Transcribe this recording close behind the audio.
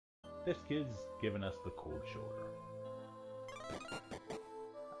This kid's giving us the cold shoulder.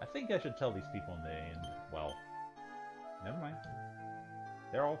 I think I should tell these people in the end. Well, never mind.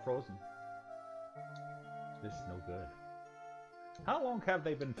 They're all frozen. This is no good. How long have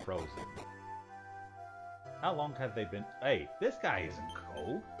they been frozen? How long have they been... Hey, this guy isn't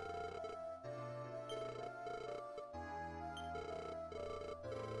cold.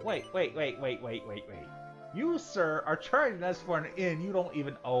 Wait. You, sir, are charging us for an inn you don't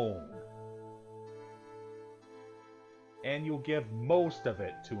even own. And you'll give most of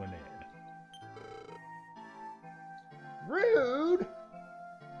it to an inn. Rude!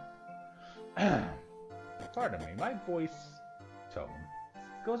 Pardon me, my voice tone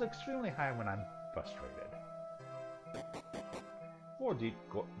goes extremely high when I'm frustrated. For a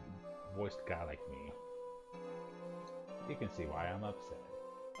deep-voiced guy like me, you can see why I'm upset.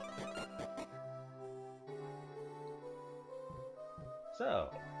 So,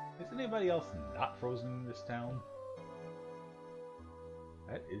 is anybody else not frozen in this town?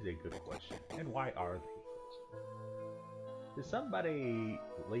 That is a good question. And why are they frozen? Did somebody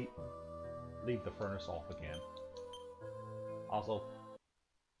leave the furnace off again? Also,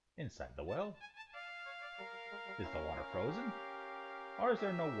 inside the well, is the water frozen? Or is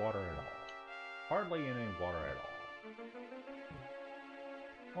there no water at all? Hardly any water at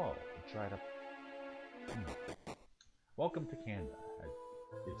all. Oh, dried up. Welcome to Canada, as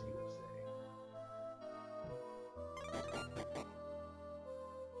you would say.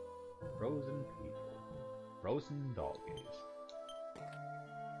 Frozen people. Frozen doggies.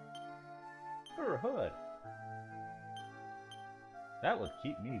 Fur hood. That would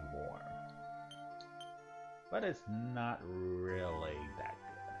keep me warm. But it's not really that good.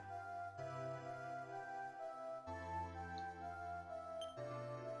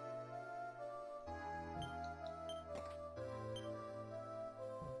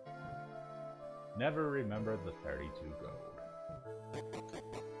 Never remember the 32 gold.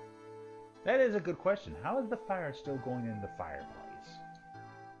 That is a good question. How is the fire still going in the fireplace?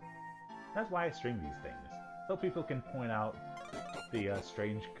 That's why I stream these things, so people can point out the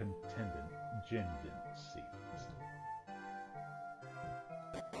strange contingencies.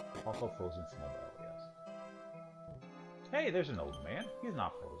 Also frozen snowbell, yes. Hey, there's an old man. He's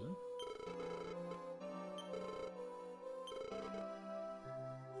not frozen.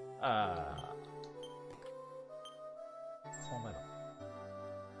 Small metal.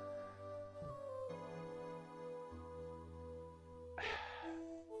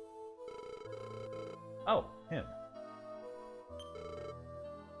 Oh, him.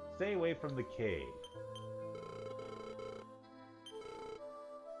 Stay away from the cave.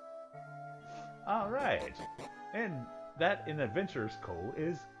 Alright. And that in Adventurer's Code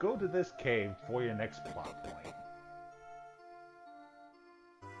is go to this cave for your next plot point.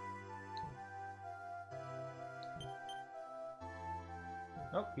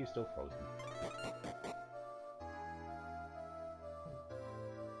 Nope, he's still frozen.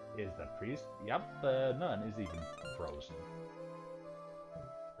 Is the priest? Yep, the nun is even frozen.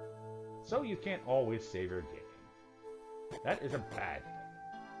 So you can't always save your game. That is a bad thing.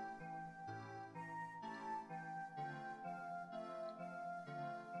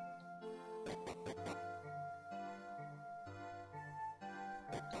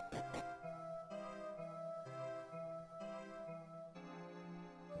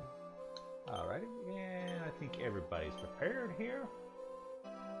 Alrighty, and I think everybody's prepared here.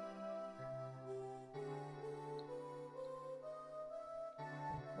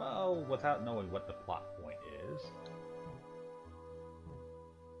 Well, without knowing what the plot point is,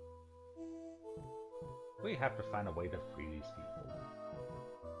 we have to find a way to free these people.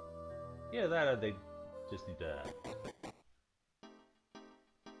 Yeah, that or they just need to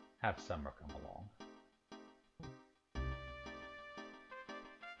have Summer come along.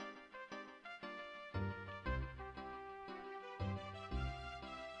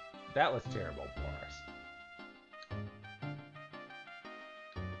 That was terrible, Boris.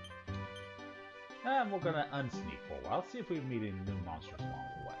 And we're gonna unsneak for a while, see if we meet any new monsters along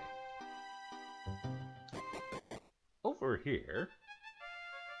the way. Over here...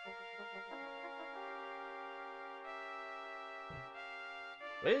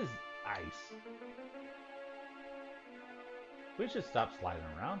 is ice. We should stop sliding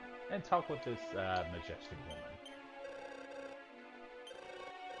around and talk with this majestic woman.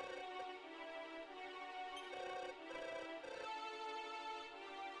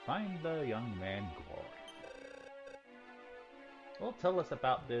 Find the young man Glory. Well, tell us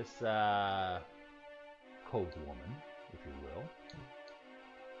about this cold woman, if you will.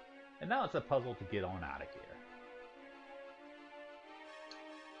 And now it's a puzzle to get on out of here.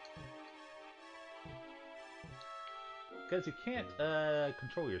 Because you can't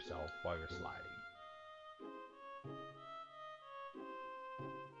control yourself while you're sliding.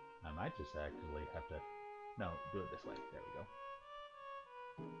 I might just actually have to... No, do it this way. There we go.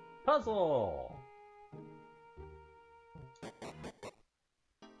 Puzzle!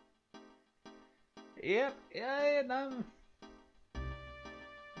 Yep, yeah, and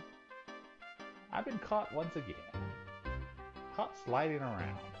I've been caught once again. Caught sliding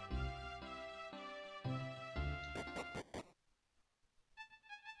around.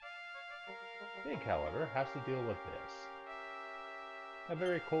 Big, however, has to deal with this. A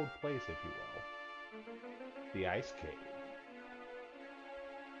very cold place, if you will. The Ice Cave.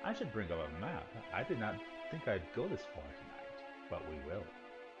 I should bring up a map. I did not think I'd go this far tonight, but we will.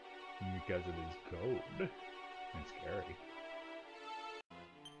 Because it is cold and scary.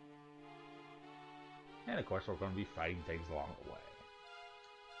 And of course we're going to be fighting things along the way.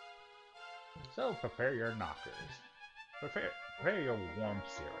 So prepare your knockers. Prepare your warm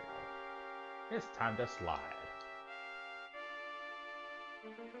cereal. It's time to slide.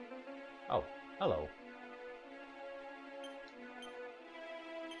 Oh, hello.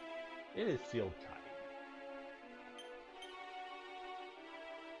 It is sealed tight.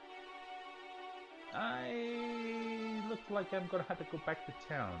 I look like I'm gonna have to go back to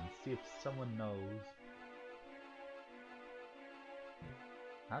town, see if someone knows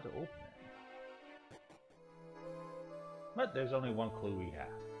how to open it. But there's only one clue we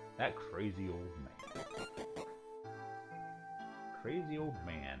have. That crazy old man. Crazy old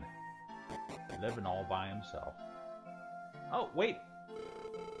man. Living all by himself. Oh, wait!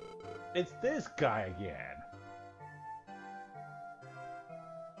 It's this guy again!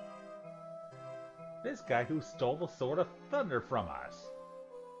 This guy who stole the Sword of Thunder from us!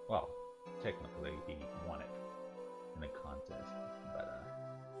 Well, technically he won it in a contest, but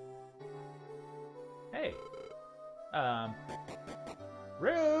hey!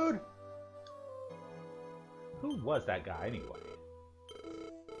 Rude! Who was that guy anyway?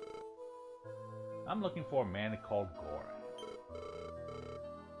 I'm looking for a man called Goran.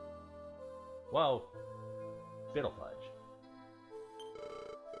 Well, Fiddlefudge.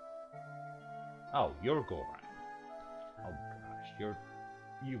 Oh, you're Goran. Oh gosh,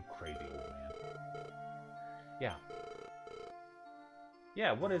 you crazy old man. Yeah.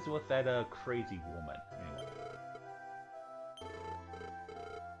 Yeah, what is with that crazy woman anyway?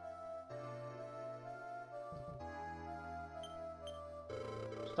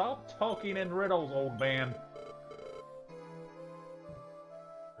 Stop talking in riddles, old man.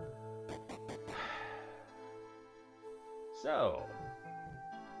 So,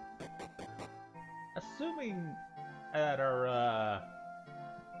 assuming that our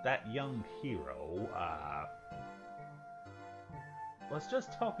that young hero was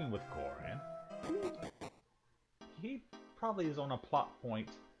just talking with Goran, he probably is on a plot point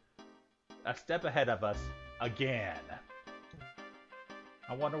a step ahead of us again.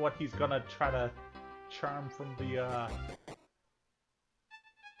 I wonder what he's gonna try to charm from the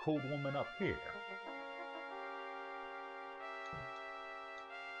cold woman up here.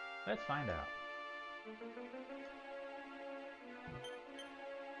 Let's find out.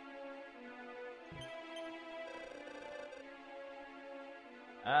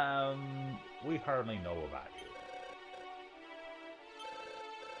 We hardly know about you.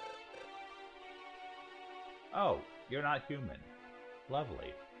 Oh, you're not human.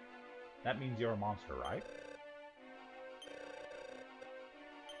 Lovely. That means you're a monster, right?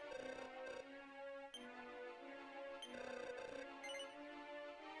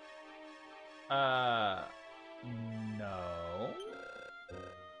 No.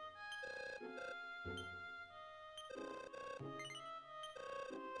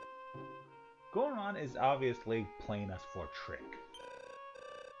 Goran is obviously playing us for a trick.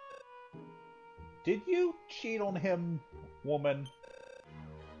 Did you cheat on him, woman?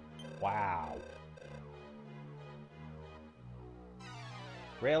 Wow.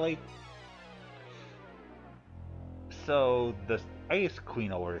 Really? So, the Ice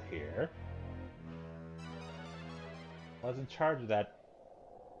Queen over here was in charge of that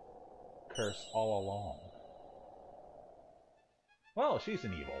curse all along. Well, she's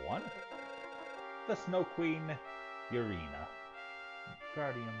an evil one. The Snow Queen, Urina.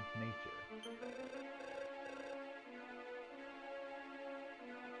 Guardian of Nature.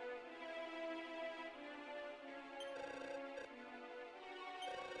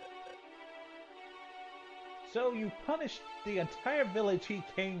 So you punished the entire village he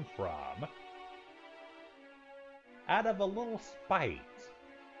came from out of a little spite.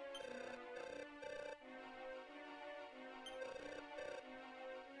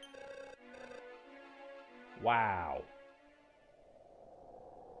 Wow.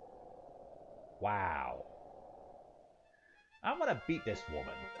 Wow. I'm gonna beat this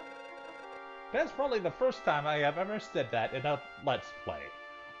woman. That's probably the first time I have ever said that in a Let's Play.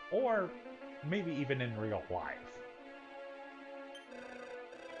 Or maybe even in real life.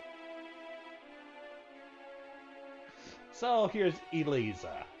 So here's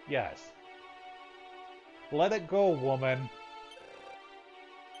Elisa. Yes. Let it go, woman.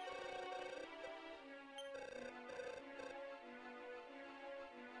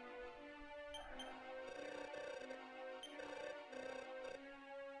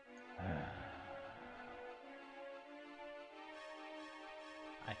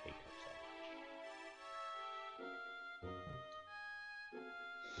 I hate her so much.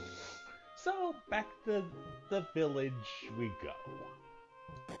 So, back to the village we go.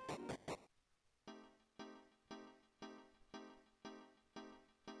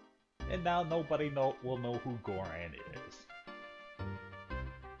 And now nobody will know who Goran is.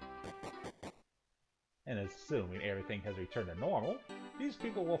 And assuming everything has returned to normal, these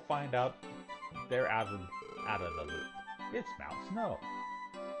people will find out they're out of the loop. It's Mount Snow.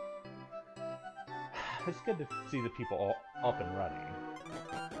 It's good to see the people all up and running.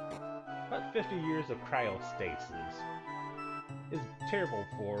 But 50 years of cryostasis is terrible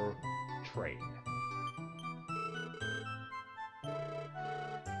for trade.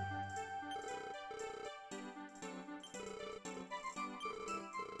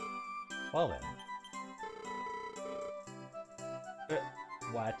 Well then.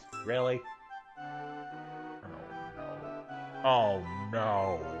 What? Really? Oh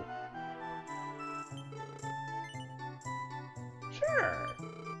no. Sure.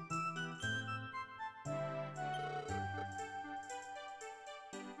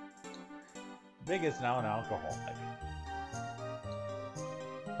 Big is now an alcoholic.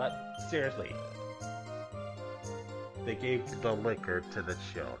 But seriously, they gave the liquor to the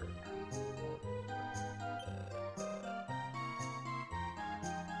children.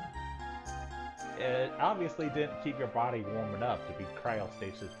 It obviously didn't keep your body warm enough to be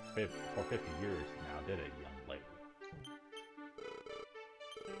cryostasis for 50 years now, did it, young lady?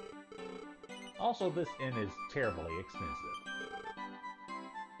 Also, this inn is terribly expensive.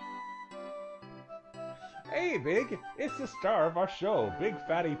 Hey, Big! It's the star of our show, Big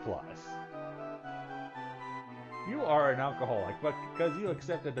Fatty Plus. You are an alcoholic, but because you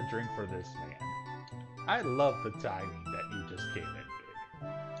accepted a drink for this man. I love the timing that you just came in, Big.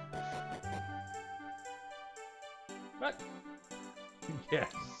 But,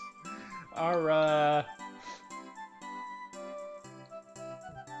 yes, our,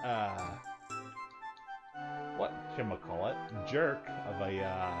 whatchamacallit, jerk of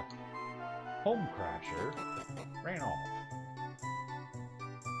a, home crasher ran off.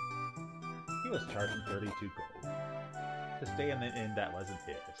 He was charging 32 gold to stay in the inn that wasn't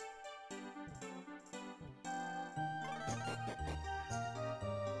his.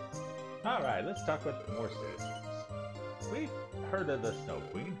 Alright, let's talk with more citizens. We've heard of the Snow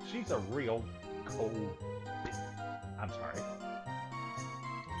Queen. She's a real cold... I'm sorry.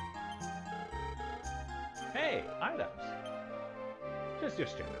 Hey, items. Just your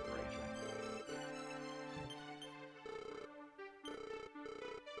standard arrangement.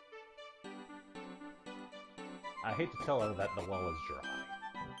 I hate to tell her that the well is dry.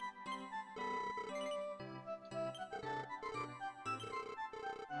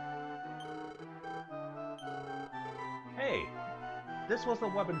 Hey, this was a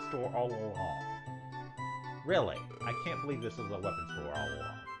weapon store all along. Really, I can't believe this was a weapon store all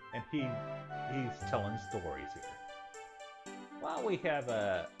along. And he's telling stories here. Well, we have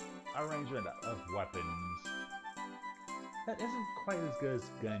a arrangement of weapons that isn't quite as good as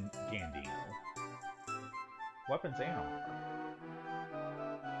Gandino. Weapons and armor.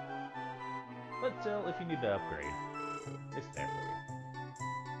 But still, if you need to upgrade, it's there for you.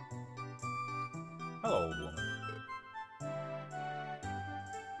 Hello, old woman.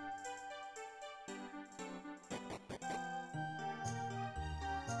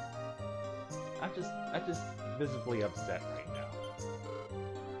 I'm just visibly upset right now.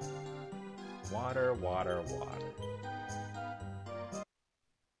 Water, water, water.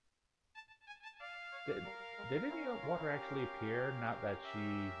 Did any water actually appear? Not that she...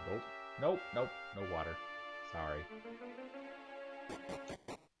 Nope, no water. Sorry.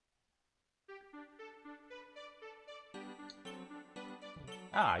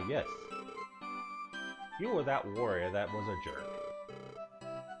 Ah, yes. You were that warrior that was a jerk.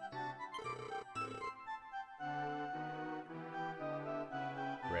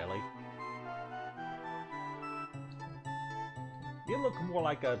 Really? You look more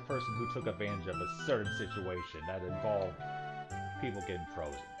like a person who took advantage of a certain situation that involved people getting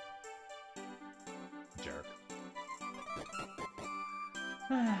frozen.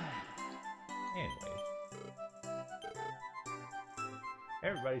 Anyway.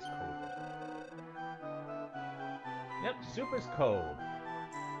 Everybody's cold. Yep, soup is cold.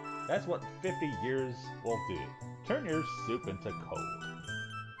 That's what 50 years will do. Turn your soup into cold.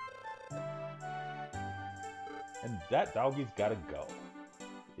 And that doggy's gotta go.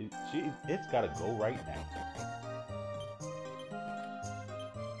 It's gotta go right now.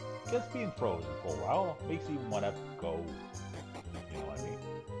 Just being frozen for a while makes you wanna go. You know what I mean?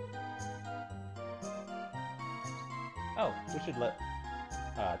 Oh, we should let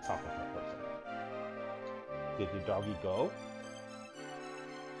talk with her for a second. Did your doggy go?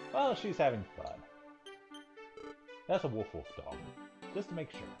 Well, she's having fun. That's a woof woof dog. Just to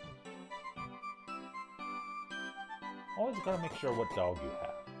make sure. Always gotta make sure what dog you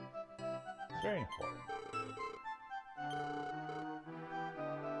have. It's very important.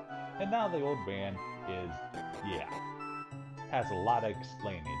 And now the old man is, has a lot of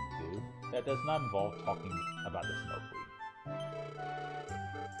explaining to do that does not involve talking about the snow queen.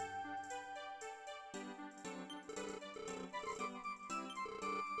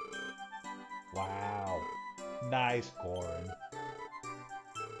 Wow. Nice corn.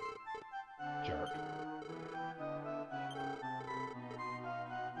 Jerk.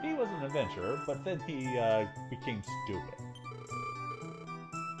 He was an adventurer, but then he became stupid.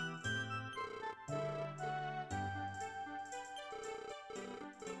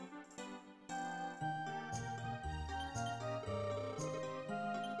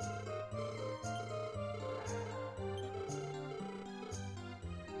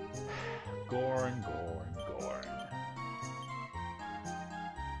 Gorn, Gorn, Gorn.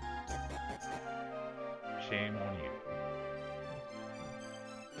 Shame on you.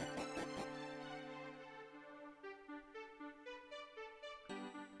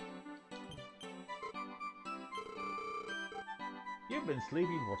 You've been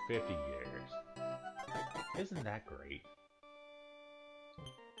sleeping for 50 years. Isn't that great?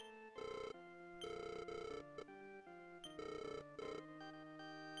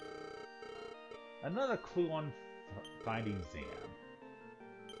 Another clue on finding Zam.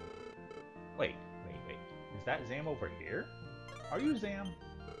 Wait. Is that Zam over here? Are you Zam?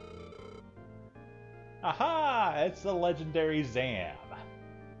 Aha! It's the legendary Zam.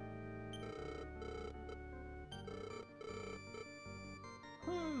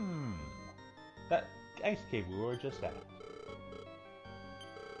 That ice cave we were just at.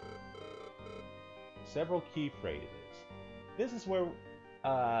 Several key phrases. This is where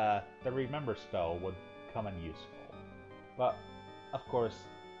the remember spell would come in useful. But, of course,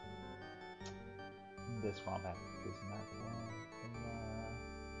 this combat does not have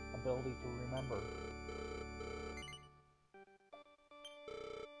the ability to remember.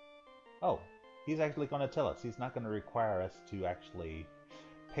 Oh, he's actually going to tell us. He's not going to require us to actually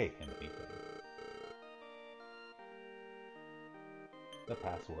pay him anything. The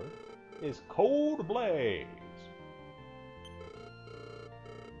password is Cold Blaze.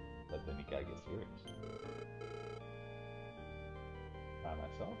 But then you gotta get serious. By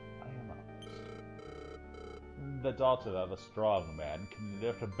myself, I am honest. The daughter of a strong man can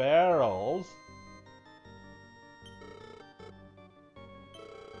lift barrels.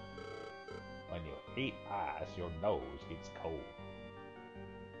 When you eat ice, your nose gets cold.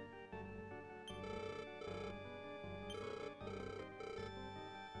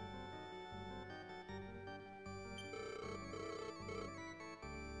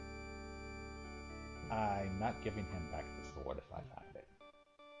 I'm not giving him back the sword if I find it.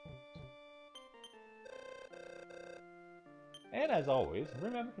 And as always,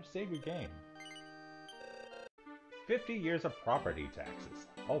 remember to save your game. 50 years of property taxes.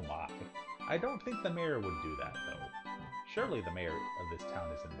 Oh my. I don't think the mayor would do that, though. Surely the mayor of this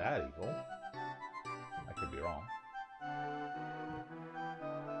town isn't that evil. I could be wrong.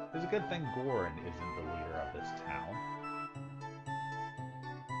 There's a good thing Goran isn't the leader of this town.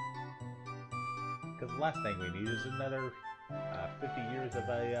 Because the last thing we need is another 50 years of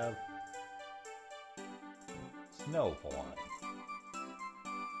a snow falling.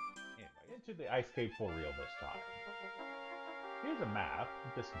 Anyway, into the ice cave for real this time. Here's a map,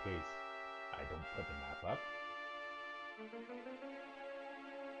 just in case I don't put the map up.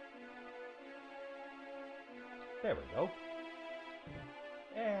 There we go.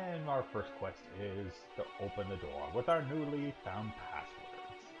 And our first quest is to open the door with our newly found passwords.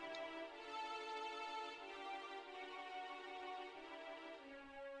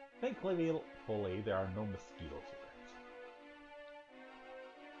 Thankfully, there are no mosquitoes here.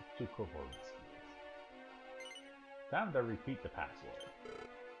 Too cool for mosquitoes. Time to repeat the password.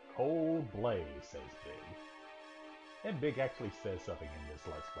 Cold Blaze, says Big. And Big actually says something in this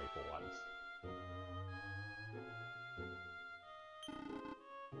Let's Play for once.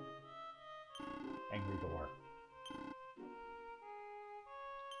 Angry door.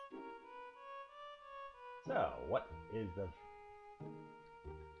 So, what is the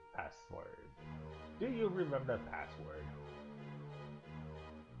password? Do you remember the password?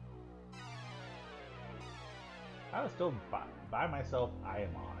 I was told by myself I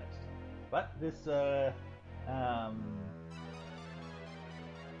am honest. But this,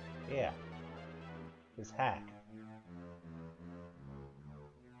 yeah. This hack.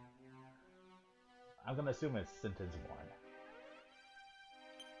 I'm gonna assume it's sentence 1.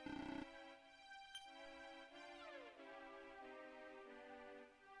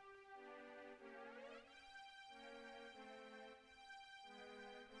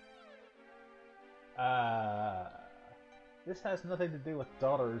 This has nothing to do with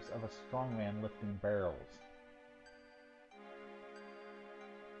daughters of a strongman lifting barrels.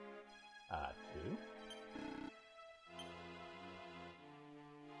 2.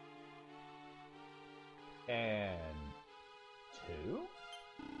 And 2.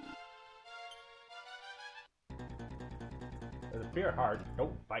 The pure heart,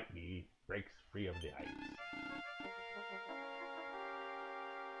 don't fight me, breaks free of the ice.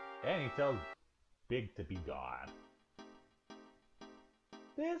 And he tells Big to be gone.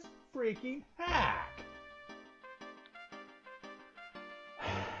 This freaking hack!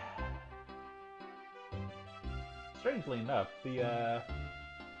 Strangely enough, the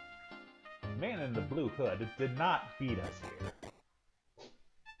man in the blue hood did not beat us here.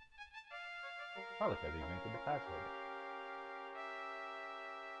 Probably because he's making the password.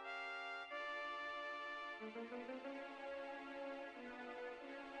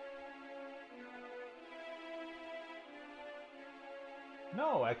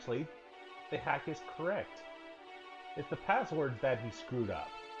 No, actually, the hack is correct. It's the passwords that he screwed up.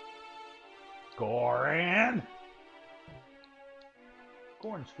 Goran!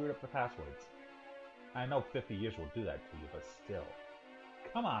 Goran screwed up the passwords. I know 50 years will do that to you, but still.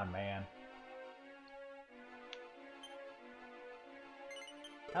 Come on, man.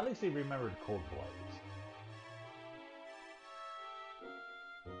 At least he remembered cold blows.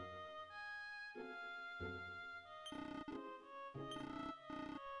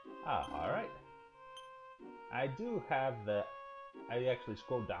 Alright. I actually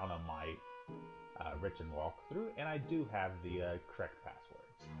scrolled down on my written walkthrough, and I do have the correct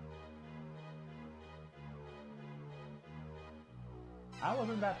passwords. I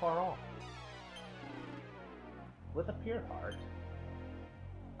wasn't that far off. With a pure heart,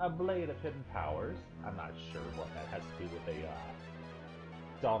 a blade of hidden powers, I'm not sure what that has to do with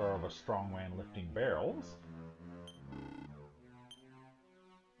a daughter of a strongman lifting barrels,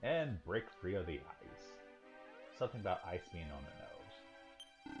 and break free of the ice. Something about ice being on the nose.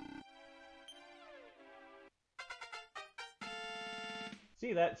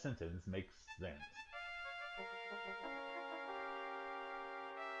 See, that sentence makes sense.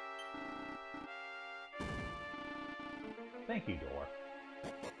 Thank you, door.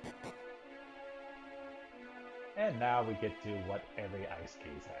 And now we get to what every ice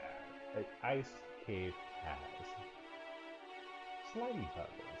cave has. Slidey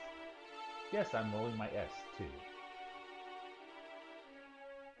puzzles. Yes, I'm rolling my S too.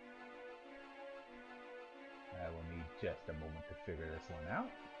 I will need just a moment to figure this one out.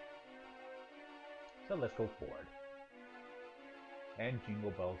 So let's go forward. And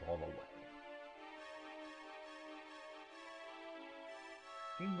jingle bells all the way.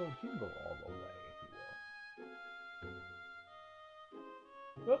 Jingle, jingle all the way, if you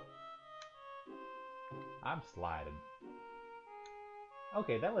will. Whoop! I'm sliding.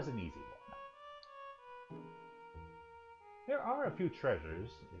 Okay, that was an easy one. There are a few treasures,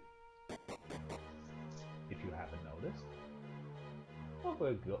 if you haven't noticed. We'll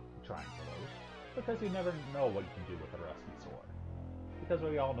go trying for those, because you never know what you can do with a rusty sword. Because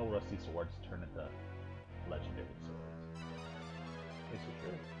we all know rusty swords turn into legendary swords. It's the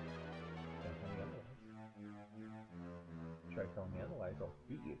truth. Don't tell me otherwise. Try telling me otherwise, I'll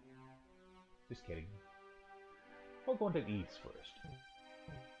beat you. Just kidding. We'll go into East first.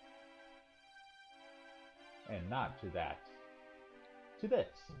 And not to that. To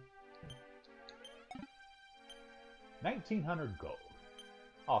this. 1900 gold.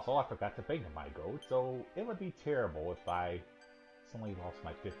 Also, I forgot to bank my gold, so it would be terrible if I suddenly lost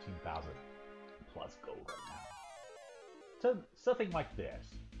my 15,000 plus gold right now. So, something like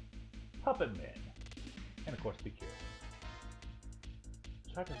this. Puppet Men. And of course, be careful.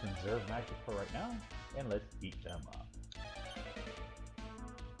 Try to conserve magic for right now, and let's beat them up.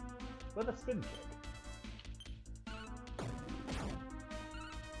 With a spin kick.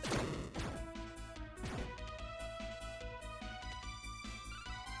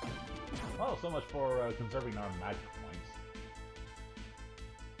 Well, so much for conserving our magic points.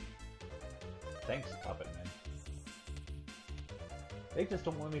 Thanks, Puppet Man. They just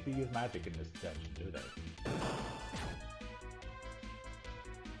don't want me to use magic in this dungeon, do they?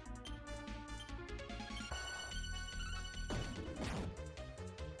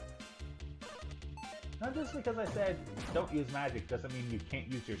 Not just because I said don't use magic doesn't mean you can't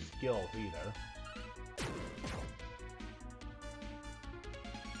use your skills either.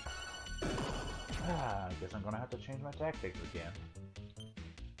 I guess I'm gonna have to change my tactics again.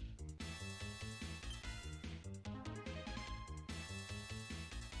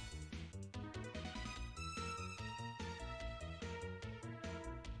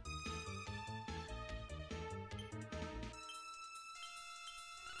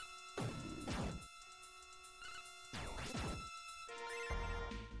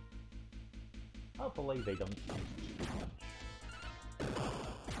 Hopefully they don't use too much.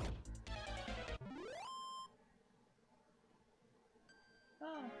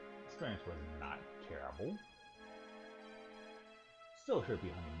 Experience was not terrible. Still should be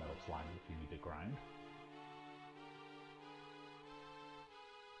hunting metal slime if you need to grind.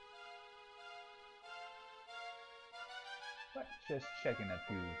 But just checking a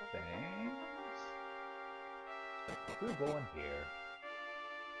few things. We'll go in here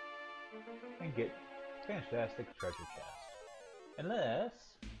and get fantastic treasure chest. Unless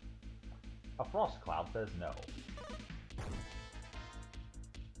a frost cloud says no.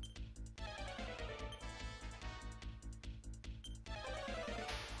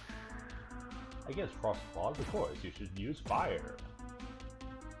 Against frost clouds, of course, you should use fire.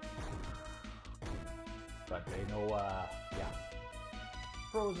 But they know, yeah.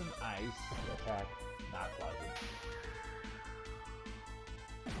 Frozen ice attack, not pleasant.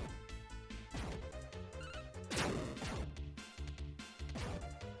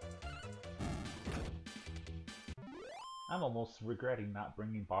 I'm almost regretting not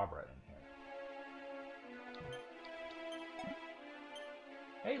bringing Barbara in here.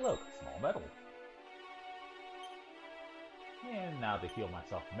 Hey look, small medal. And now to heal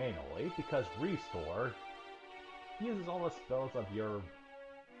myself manually, because Restore uses all the spells of your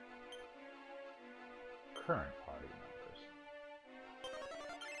current party members.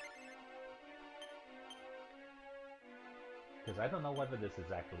 Because I don't know whether this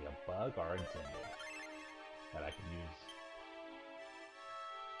is actually a bug or intended that I can use.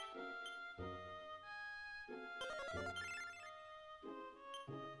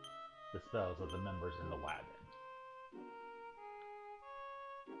 The spells of the members in the wagon.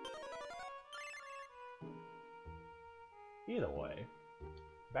 Either way,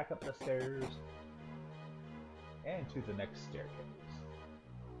 back up the stairs and to the next staircase.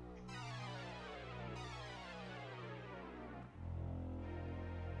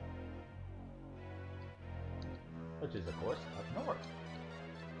 Which is, of course, up north.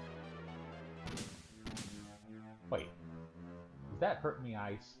 Wait, does that hurt me,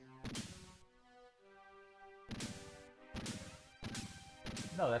 ice?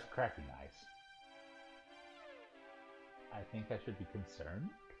 No, that's cracking ice. I think I should be concerned.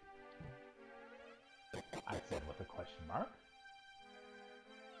 I said with a question mark.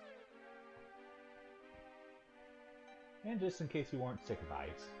 And just in case you weren't sick of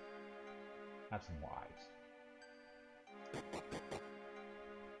ice, have some more ice.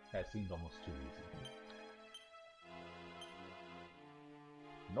 That seems almost too easy.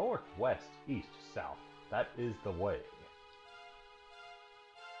 North, west, east, south. That is the way.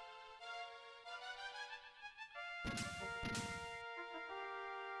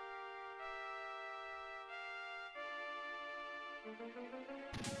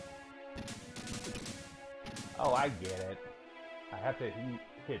 Oh, I get it. I have to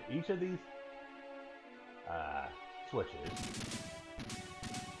hit each of these switches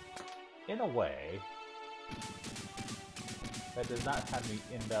in a way that does not have me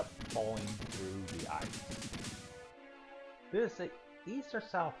end up falling through the ice. Did it say east or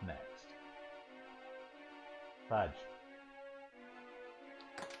south next? Fudge.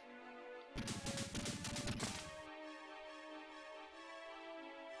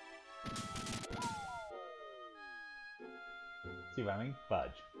 See what I mean?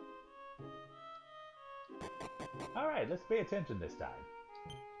 Fudge. Alright, let's pay attention this time.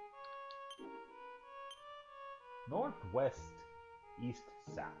 North, west, east,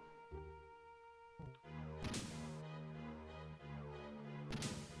 south.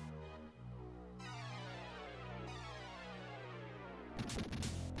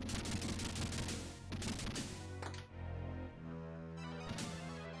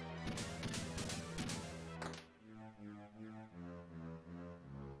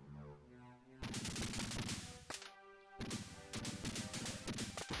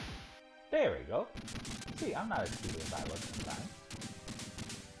 There we go. See, I'm not as stupid as I look sometimes.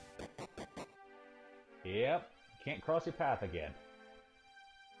 Yep, can't cross your path again.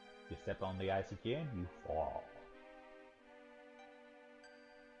 You step on the ice again, you fall.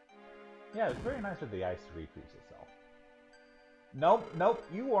 Yeah, it's very nice with the ice to refreeze itself. Nope, nope,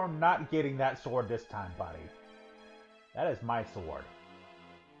 you are not getting that sword this time, buddy. That is my sword.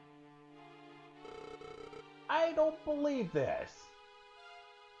 I don't believe this.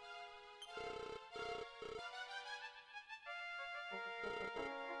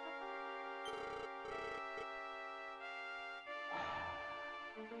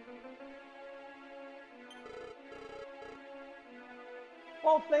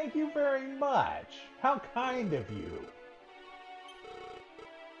 Well, thank you very much. How kind of you.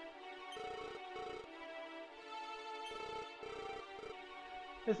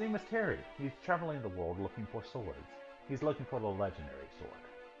 His name is Terry. He's traveling the world looking for swords. He's looking for the legendary sword.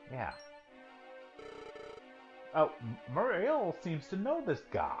 Yeah. Oh, Muriel seems to know this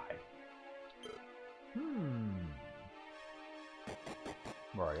guy.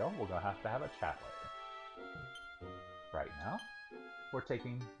 Muriel, we're gonna have a chat later. Right now, we're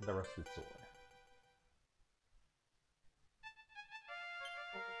taking the rusted sword.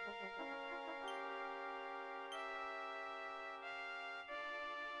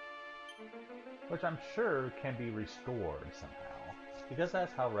 Which I'm sure can be restored somehow, because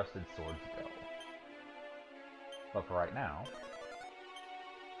that's how rusted swords go. But for right now,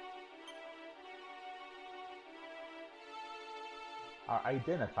 our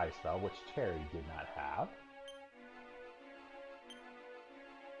identify spell, which Terry did not have.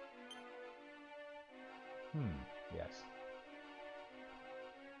 Yes.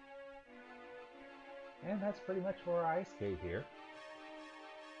 And that's pretty much for our ice cave here.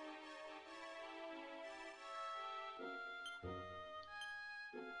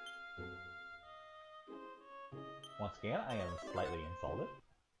 Once again, I am slightly insulted.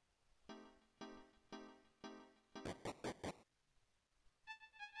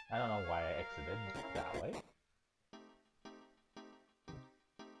 I don't know why I exited that way.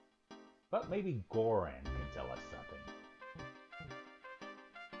 But maybe Goran can tell us something.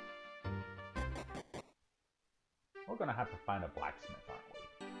 We're gonna have to find a blacksmith, aren't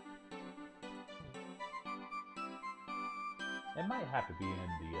we? It might have to be in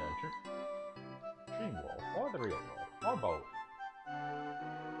the dream world, or the real world, or both.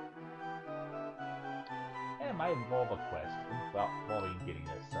 And it might involve a quest involving getting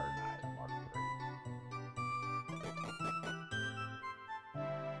a certain item, Mark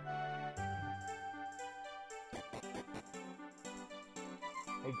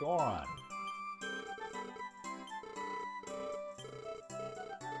 3. Hey, Goran.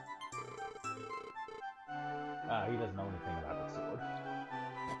 He doesn't know anything about the sword.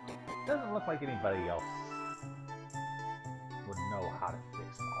 Doesn't look like anybody else would know how to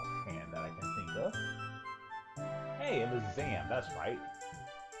fix it offhand that I can think of. Hey, it was Zam, that's right.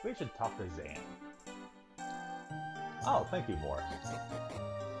 We should talk to Zam. Oh, thank you, Morris.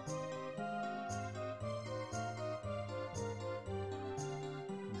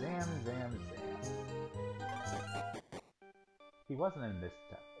 Zam. He wasn't in this...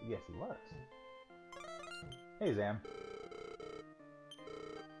 Yes, he was. Hey, Zam.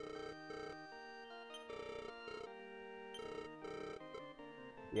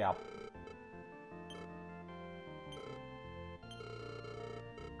 Yeah.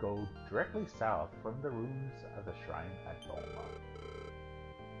 Go directly south from the ruins of the shrine at Dolma.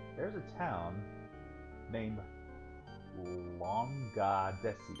 There's a town named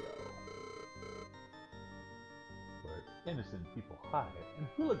Longadesio, where innocent people hide and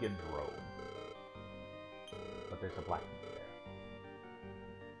hooligans roam. But there's a blacksmith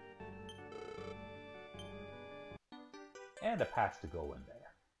there. And a pass to go in there.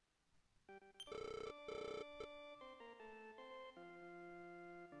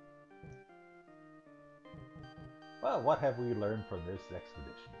 Well, what have we learned from this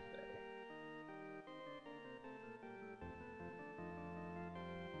expedition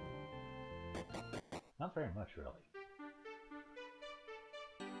today? Not very much, really.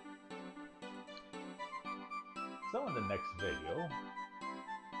 So in the next video,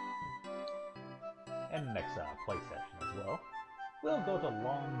 and next play session as well, we'll go to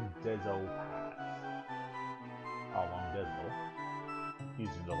Longdezo Pass. Longdezo.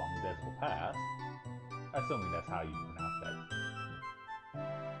 Using the Longdezo Pass. Assuming that's how you pronounce that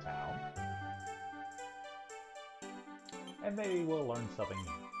town. And maybe we'll learn something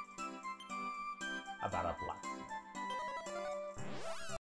about a blacksmith.